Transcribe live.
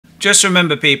Just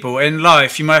remember, people, in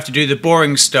life you might have to do the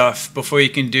boring stuff before you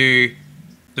can do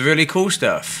the really cool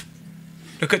stuff.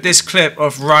 Look at this clip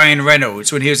of Ryan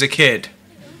Reynolds when he was a kid.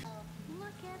 Look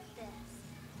at this.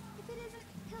 If it isn't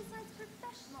Hillside's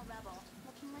professional rebel,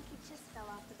 looking like he just fell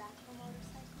off the back of a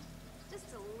motorcycle.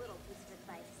 Just a little piece of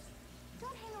advice.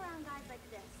 Don't hang around guys like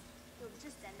this. You'll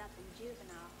just end up in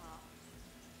juvenile hall.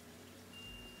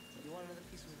 You want another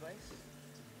piece of advice?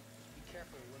 Be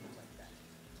careful with women like that.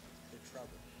 They're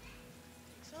trouble.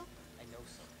 Think so? I know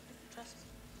so. Trust me.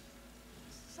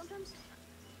 Sometimes,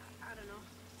 I don't know.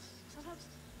 Sometimes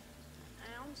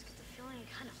I almost get the feeling I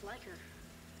kind of like her.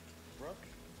 Brooke?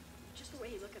 Just the way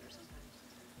you look at her sometimes.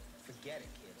 Forget it,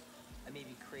 kid. I may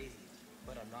be crazy,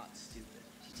 but I'm not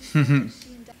stupid.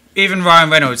 Even Ryan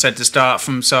Reynolds had to start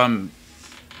from some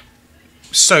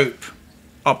soap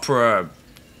opera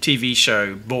TV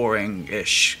show,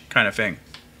 boring-ish kind of thing.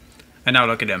 And now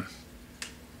look at him.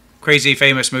 Crazy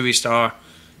famous movie star.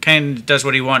 Ken does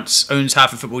what he wants, owns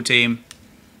half a football team,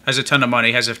 has a ton of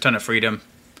money, has a ton of freedom,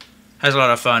 has a lot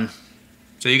of fun.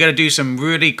 So you gotta do some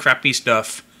really crappy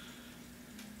stuff.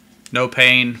 No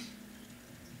pain,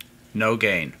 no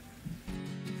gain.